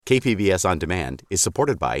KPBS On Demand is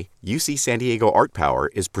supported by UC San Diego Art Power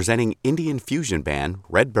is presenting Indian fusion band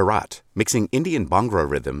Red Bharat, mixing Indian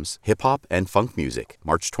Bhangra rhythms, hip-hop, and funk music,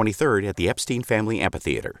 March 23rd at the Epstein Family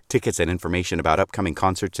Amphitheater. Tickets and information about upcoming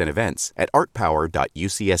concerts and events at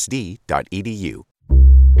artpower.ucsd.edu.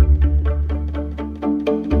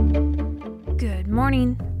 Good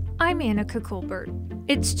morning. I'm Annika Colbert.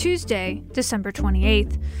 It's Tuesday, December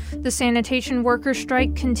 28th. The sanitation workers'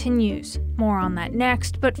 strike continues. More on that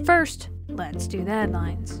next, but first, let's do the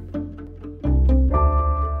headlines.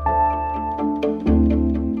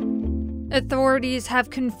 Authorities have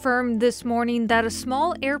confirmed this morning that a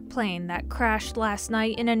small airplane that crashed last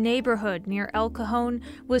night in a neighborhood near El Cajon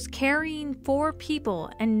was carrying 4 people,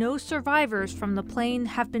 and no survivors from the plane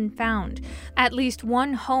have been found. At least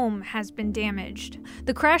one home has been damaged.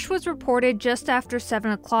 The crash was reported just after 7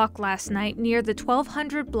 o'clock last night near the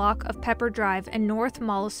 1200 block of Pepper Drive and North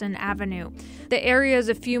Mollison Avenue. The area is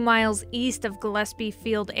a few miles east of Gillespie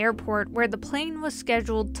Field Airport, where the plane was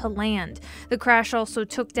scheduled to land. The crash also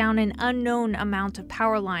took down an unknown amount of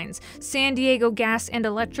power lines. San Diego Gas and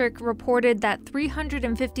Electric reported that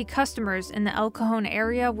 350 customers in the El Cajon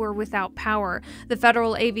area were without power. The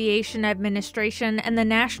Federal Aviation Administration and the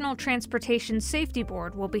National Transportation Safety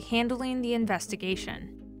Board will be handling the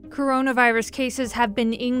investigation. Coronavirus cases have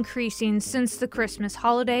been increasing since the Christmas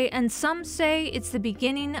holiday, and some say it's the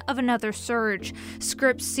beginning of another surge.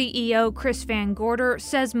 Scripps CEO Chris Van Gorder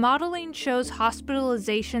says modeling shows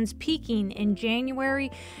hospitalizations peaking in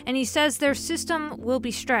January, and he says their system will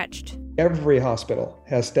be stretched. Every hospital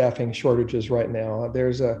has staffing shortages right now.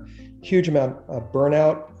 There's a huge amount of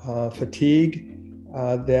burnout, fatigue,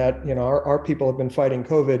 that our people have been fighting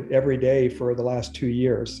COVID every day for the last 2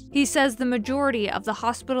 years. He says the majority of the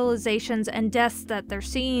hospitalizations and deaths that they're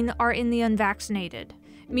seeing are in the unvaccinated.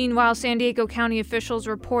 Meanwhile, San Diego County officials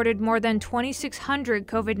reported more than 2,600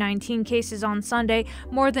 COVID-19 cases on Sunday,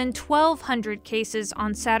 more than 1,200 cases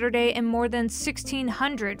on Saturday, and more than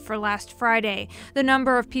 1,600 for last Friday. The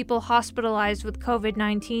number of people hospitalized with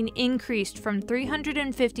COVID-19 increased from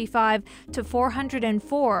 355 to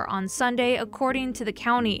 404 on Sunday, according to the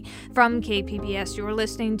county. From KPBS, you're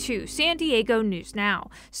listening to San Diego News Now.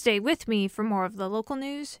 Stay with me for more of the local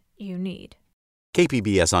news you need.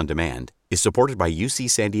 KPBS On Demand is supported by UC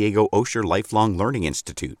San Diego Osher Lifelong Learning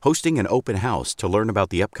Institute, hosting an open house to learn about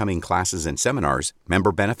the upcoming classes and seminars,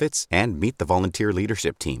 member benefits, and meet the volunteer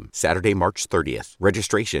leadership team. Saturday, March 30th.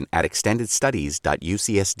 Registration at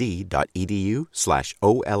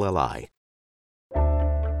extendedstudies.ucsd.edu/OLLI.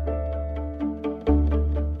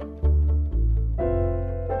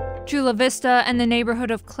 Chula Vista and the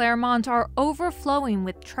neighborhood of Claremont are overflowing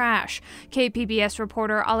with trash. KPBS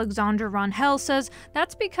reporter Alexandra Rangel says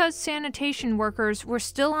that's because sanitation workers were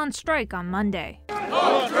still on strike on Monday.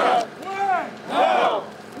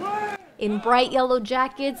 In bright yellow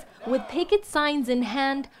jackets, with picket signs in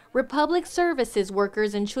hand, Republic Services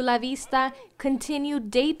workers in Chula Vista continued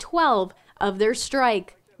day 12 of their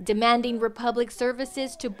strike, demanding Republic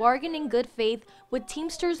Services to bargain in good faith with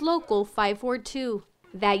Teamsters Local 542.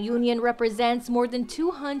 That union represents more than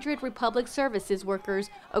 200 Republic Services workers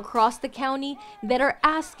across the county that are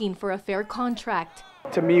asking for a fair contract.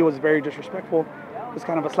 To me, it was very disrespectful. It was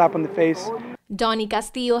kind of a slap in the face. Donnie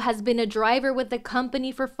Castillo has been a driver with the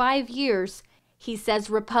company for 5 years. He says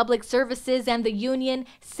Republic Services and the union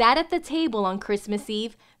sat at the table on Christmas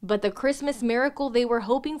Eve, but the Christmas miracle they were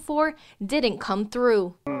hoping for didn't come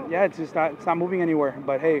through. Yeah, it's not moving anywhere.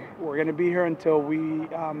 But hey, we're going to be here until we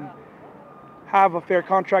have a fair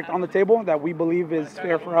contract on the table that we believe is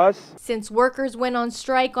fair for us. Since workers went on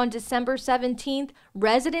strike on December 17th,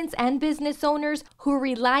 residents and business owners who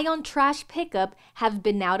rely on trash pickup have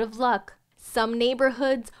been out of luck. Some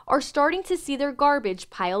neighborhoods are starting to see their garbage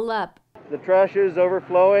pile up. The trash is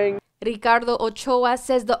overflowing. Ricardo Ochoa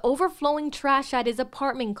says the overflowing trash at his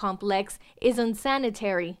apartment complex is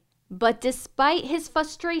unsanitary. But despite his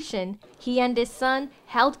frustration, he and his son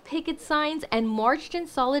held picket signs and marched in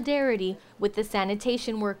solidarity with the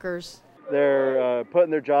sanitation workers. They're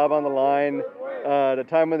putting their job on the line at a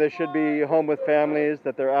time when they should be home with families,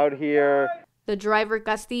 that they're out here. The driver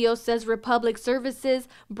Castillo says Republic Services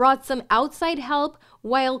brought some outside help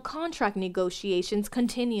while contract negotiations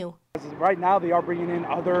continue. Right now, they are bringing in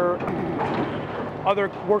other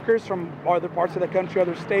workers from other parts of the country,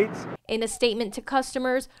 other states. In a statement to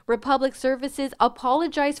customers, Republic Services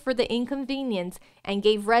apologized for the inconvenience and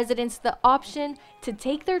gave residents the option to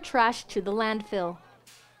take their trash to the landfill.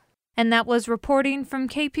 And that was reporting from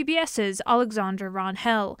KPBS's Alexandra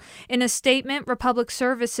Rangel. In a statement, Republic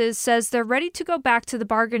Services says they're ready to go back to the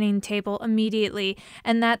bargaining table immediately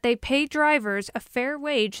and that they pay drivers a fair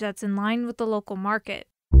wage that's in line with the local market.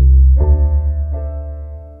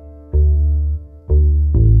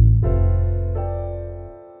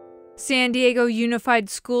 San Diego Unified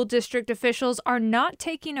School District officials are not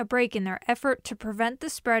taking a break in their effort to prevent the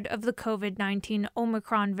spread of the COVID-19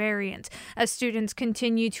 Omicron variant. As students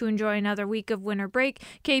continue to enjoy another week of winter break,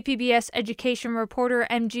 KPBS education reporter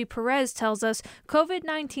MG Perez tells us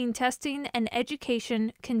COVID-19 testing and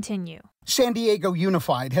education continue. San Diego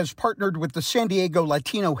Unified has partnered with the San Diego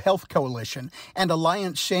Latino Health Coalition and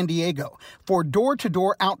Alliance San Diego for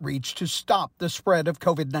door-to-door outreach to stop the spread of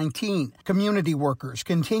COVID-19. Community workers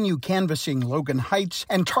continue canvassing Logan Heights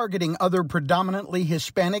and targeting other predominantly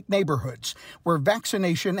Hispanic neighborhoods where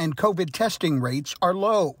vaccination and COVID testing rates are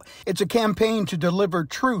low. It's a campaign to deliver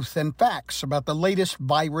truth and facts about the latest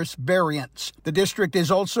virus variants. The district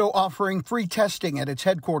is also offering free testing at its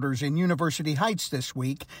headquarters in University Heights this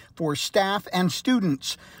week for staff and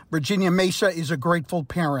students. Virginia Mesa is a grateful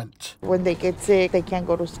parent. When they get sick, they can't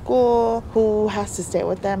go to school. Who has to stay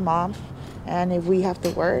with them? Mom. And if we have to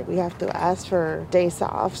work, we have to ask for days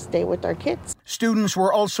off, stay with our kids. Students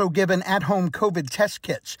were also given at-home COVID test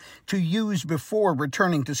kits to use before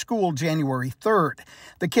returning to school January 3rd.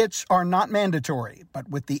 The kits are not mandatory, but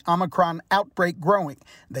with the Omicron outbreak growing,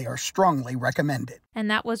 they are strongly recommended.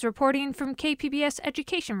 And that was reporting from KPBS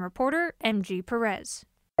education reporter MG Perez.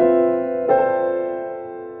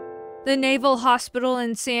 The Naval Hospital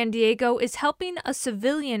in San Diego is helping a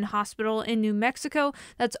civilian hospital in New Mexico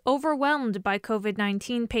that's overwhelmed by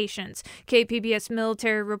COVID-19 patients. KPBS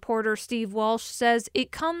military reporter Steve Walsh says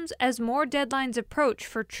it comes as more deadlines approach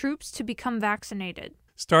for troops to become vaccinated.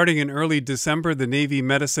 Starting in early December, the Navy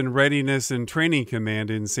Medicine Readiness and Training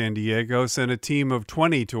Command in San Diego sent a team of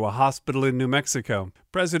 20 to a hospital in New Mexico.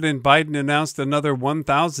 President Biden announced another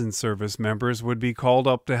 1,000 service members would be called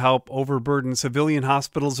up to help overburdened civilian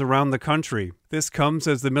hospitals around the country. This comes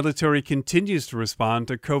as the military continues to respond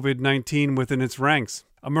to COVID-19 within its ranks.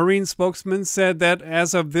 A Marine spokesman said that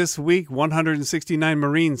as of this week, 169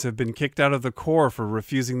 Marines have been kicked out of the Corps for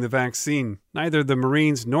refusing the vaccine. Neither the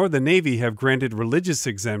Marines nor the Navy have granted religious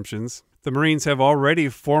exemptions. The Marines have already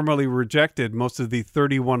formally rejected most of the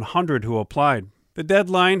 3,100 who applied. The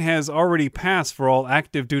deadline has already passed for all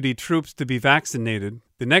active duty troops to be vaccinated.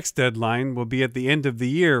 The next deadline will be at the end of the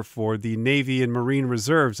year for the Navy and Marine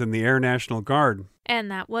Reserves and the Air National Guard.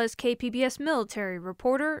 And that was KPBS military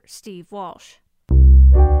reporter Steve Walsh.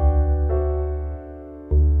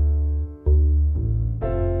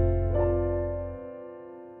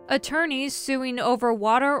 Attorneys suing over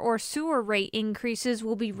water or sewer rate increases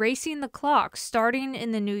will be racing the clock starting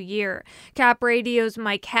in the new year. Cap Radio's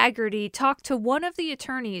Mike Haggerty talked to one of the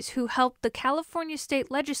attorneys who helped the California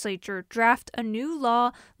State Legislature draft a new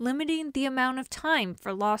law limiting the amount of time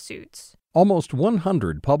for lawsuits. Almost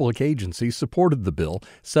 100 public agencies supported the bill,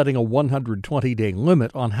 setting a 120-day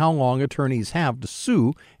limit on how long attorneys have to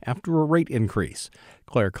sue after a rate increase.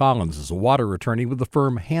 Claire Collins is a water attorney with the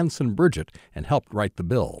firm Hanson Bridget and helped write the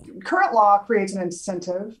bill. Current law creates an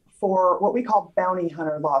incentive for what we call bounty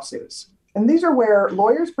hunter lawsuits. And these are where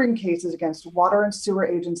lawyers bring cases against water and sewer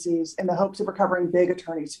agencies in the hopes of recovering big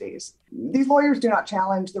attorney's fees. These lawyers do not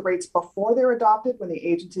challenge the rates before they're adopted when the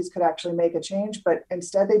agencies could actually make a change, but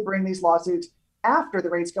instead they bring these lawsuits after the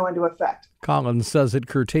rates go into effect. Collins says it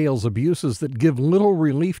curtails abuses that give little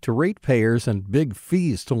relief to ratepayers and big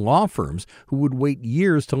fees to law firms who would wait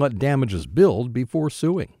years to let damages build before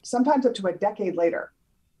suing. Sometimes up to a decade later.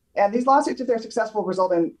 And these lawsuits, if they're successful,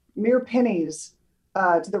 result in mere pennies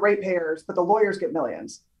to the ratepayers, but the lawyers get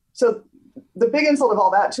millions. So the big insult of all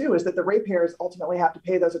that, too, is that the ratepayers ultimately have to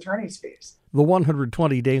pay those attorney's fees. The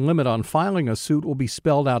 120-day limit on filing a suit will be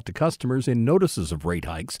spelled out to customers in notices of rate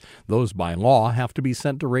hikes. Those by law have to be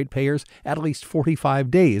sent to ratepayers at least 45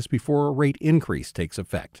 days before a rate increase takes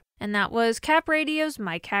effect. And that was Cap Radio's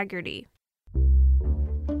Mike Haggerty.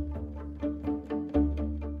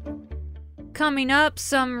 Coming up,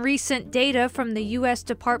 some recent data from the U.S.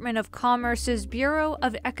 Department of Commerce's Bureau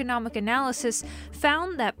of Economic Analysis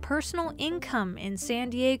found that personal income in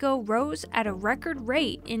San Diego rose at a record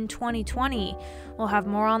rate in 2020. We'll have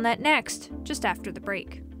more on that next, just after the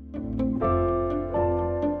break.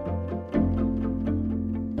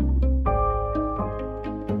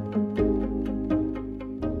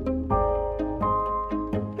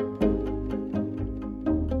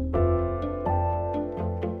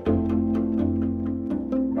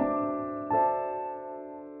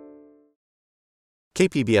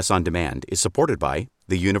 KPBS On Demand is supported by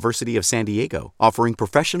the University of San Diego, offering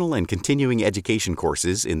professional and continuing education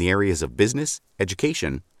courses in the areas of business,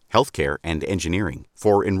 education, healthcare, and engineering.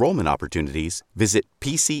 For enrollment opportunities, visit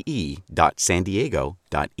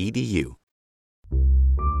pce.sandiego.edu.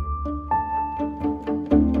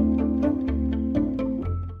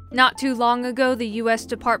 Not too long ago, the U.S.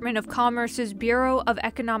 Department of Commerce's Bureau of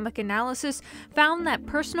Economic Analysis found that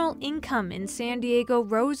personal income in San Diego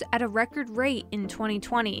rose at a record rate in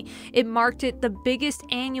 2020. It marked it the biggest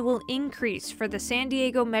annual increase for the San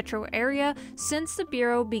Diego metro area since the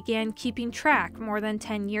Bureau began keeping track more than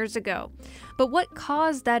 10 years ago. But what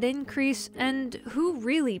caused that increase and who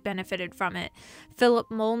really benefited from it?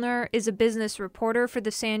 Philip Molnar is a business reporter for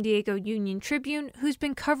the San Diego Union Tribune who's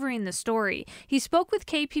been covering the story. He spoke with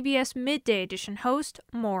KPBS Midday Edition host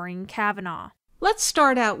Maureen Cavanaugh. Let's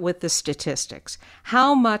start out with the statistics.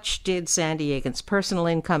 How much did San Diegans' personal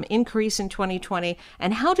income increase in 2020,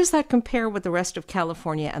 and how does that compare with the rest of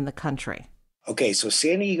California and the country? Okay, so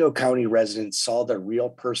San Diego County residents saw their real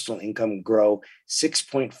personal income grow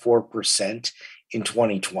 6.4% in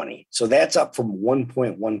 2020. So that's up from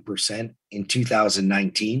 1.1% in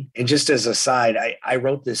 2019. And just as a side, I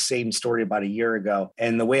wrote this same story about a year ago.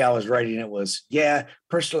 And the way I was writing it was,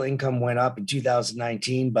 personal income went up in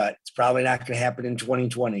 2019, but it's probably not going to happen in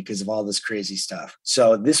 2020 because of all this crazy stuff.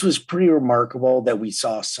 So this was pretty remarkable that we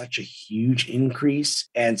saw such a huge increase.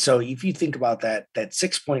 And so if you think about that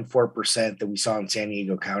 6.4% that we saw in San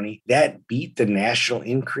Diego County, that beat the national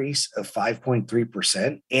increase of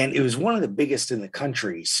 5.3%. And it was one of the biggest in the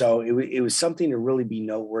country. So it was something to really be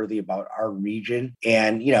noteworthy about our region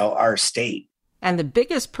and, our state. And the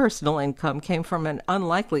biggest personal income came from an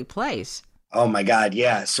unlikely place. Oh my God,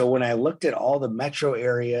 yeah. So when I looked at all the metro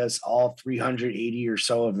areas, all 380 or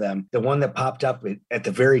so of them, the one that popped up at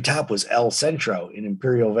the very top was El Centro in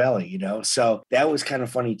Imperial Valley, So that was kind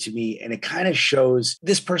of funny to me. And it kind of shows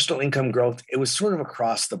this personal income growth. It was sort of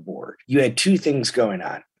across the board. You had two things going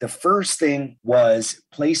on. The first thing was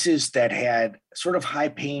places that had sort of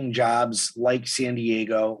high-paying jobs like San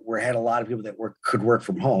Diego, where it had a lot of people that could work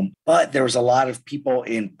from home. But there was a lot of people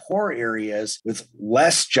in poor areas with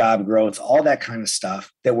less job growth, all that kind of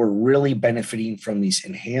stuff, that were really benefiting from these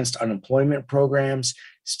enhanced unemployment programs,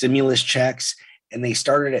 stimulus checks, and they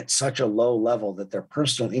started at such a low level that their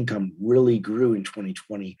personal income really grew in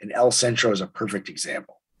 2020. And El Centro is a perfect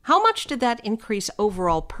example. How much did that increase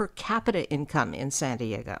overall per capita income in San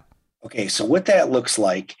Diego? Okay, so what that looks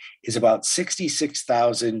like is about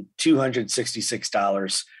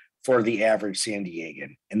 $66,266 for the average San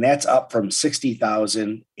Diegan. And that's up from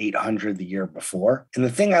 $60,800 the year before. And the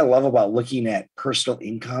thing I love about looking at personal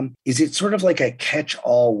income is it's sort of like a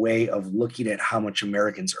catch-all way of looking at how much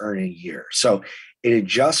Americans earn in a year. So it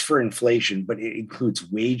adjusts for inflation, but it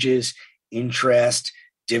includes wages, interest,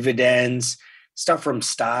 dividends, stuff from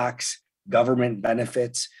stocks, government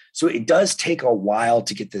benefits. So it does take a while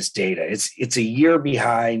to get this data. It's a year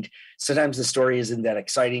behind. Sometimes the story isn't that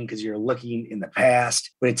exciting because you're looking in the past,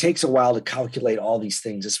 but it takes a while to calculate all these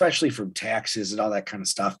things, especially from taxes and all that kind of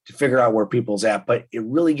stuff, to figure out where people's at. But it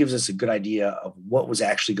really gives us a good idea of what was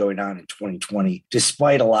actually going on in 2020,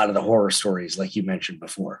 despite a lot of the horror stories like you mentioned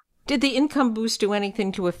before. Did the income boost do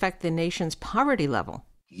anything to affect the nation's poverty level?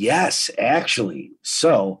 Yes, actually.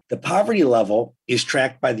 So the poverty level is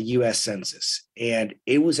tracked by the U.S. Census, and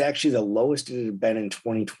it was actually the lowest it had been in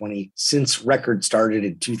 2020 since records started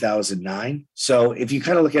in 2009. So if you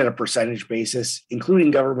kind of look at a percentage basis,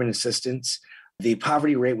 including government assistance, the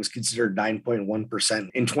poverty rate was considered 9.1%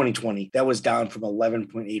 in 2020. That was down from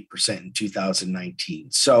 11.8% in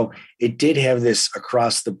 2019. So it did have this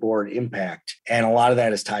across the board impact, and a lot of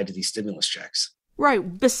that is tied to these stimulus checks.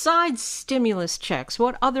 Right. Besides stimulus checks,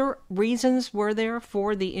 what other reasons were there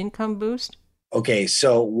for the income boost? Okay,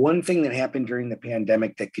 so one thing that happened during the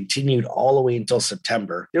pandemic that continued all the way until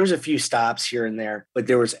September, there was a few stops here and there, but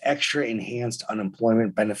there was extra enhanced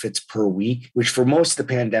unemployment benefits per week, which for most of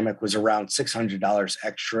the pandemic was around $600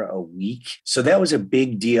 extra a week. So that was a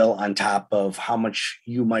big deal on top of how much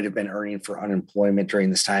you might have been earning for unemployment during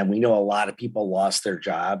this time. We know a lot of people lost their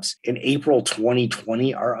jobs. In April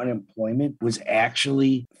 2020, our unemployment was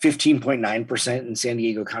actually 15.9% in San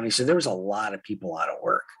Diego County. So there was a lot of people out of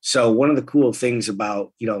work. So one of the cool things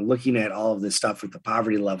about, looking at all of this stuff with the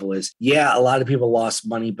poverty level is, a lot of people lost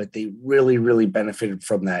money, but they really, really benefited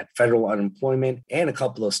from that federal unemployment and a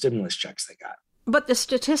couple of stimulus checks they got. But the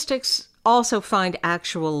statistics also find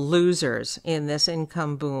actual losers in this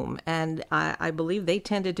income boom, and I believe they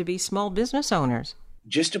tended to be small business owners.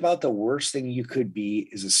 Just about the worst thing you could be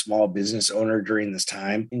is a small business owner during this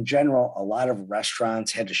time. In general, a lot of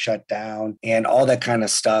restaurants had to shut down and all that kind of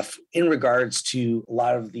stuff in regards to a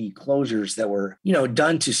lot of the closures that were,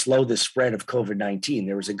 done to slow the spread of COVID-19.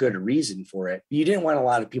 There was a good reason for it. You didn't want a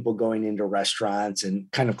lot of people going into restaurants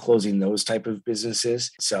and kind of closing those type of businesses.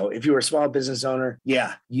 So if you were a small business owner,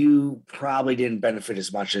 you probably didn't benefit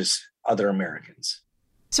as much as other Americans.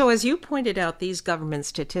 So as you pointed out, these government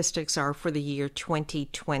statistics are for the year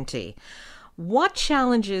 2020. What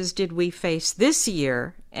challenges did we face this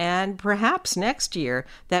year and perhaps next year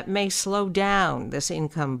that may slow down this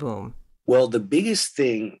income boom? Well, the biggest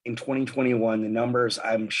thing in 2021, the numbers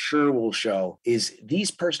I'm sure will show, is these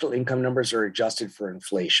personal income numbers are adjusted for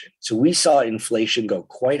inflation. So we saw inflation go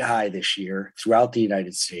quite high this year throughout the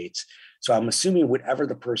United States. So I'm assuming whatever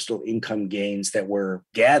the personal income gains that were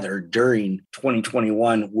gathered during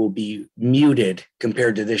 2021 will be muted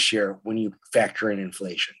compared to this year when you factor in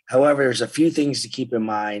inflation. However, there's a few things to keep in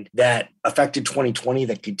mind that affected 2020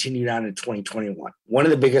 that continued on in 2021. One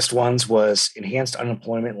of the biggest ones was enhanced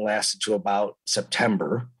unemployment lasted to about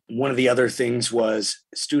September. One of the other things was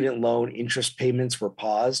student loan interest payments were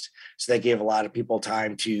paused. So that gave a lot of people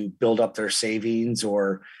time to build up their savings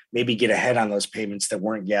or maybe get ahead on those payments that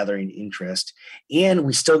weren't gathering interest. And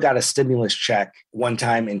we still got a stimulus check one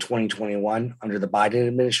time in 2021 under the Biden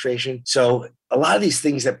administration. So a lot of these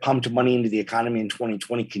things that pumped money into the economy in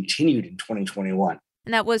 2020 continued in 2021.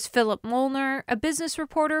 And that was Philip Molnar, a business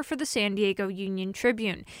reporter for the San Diego Union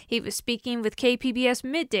Tribune. He was speaking with KPBS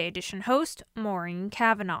Midday Edition host Maureen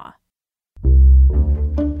Cavanaugh.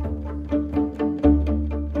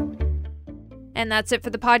 And that's it for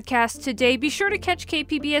the podcast today. Be sure to catch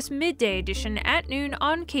KPBS Midday Edition at noon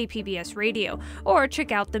on KPBS Radio, or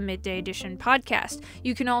check out the Midday Edition podcast.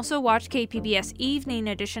 You can also watch KPBS Evening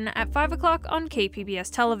Edition at 5 o'clock on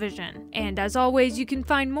KPBS Television. And as always, you can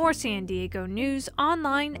find more San Diego news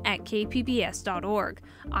online at kpbs.org.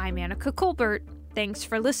 I'm Annika Colbert. Thanks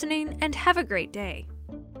for listening, and have a great day.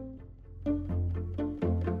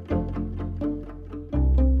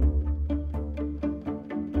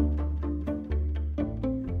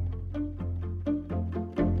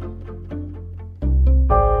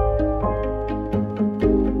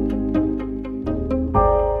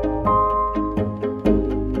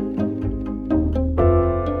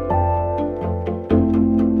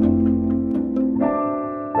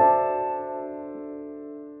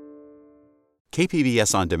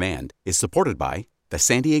 KPBS On Demand is supported by the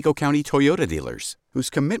San Diego County Toyota dealers, whose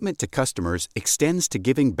commitment to customers extends to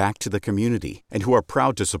giving back to the community and who are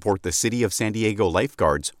proud to support the City of San Diego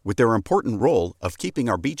lifeguards with their important role of keeping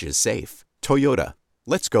our beaches safe. Toyota,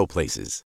 let's go places.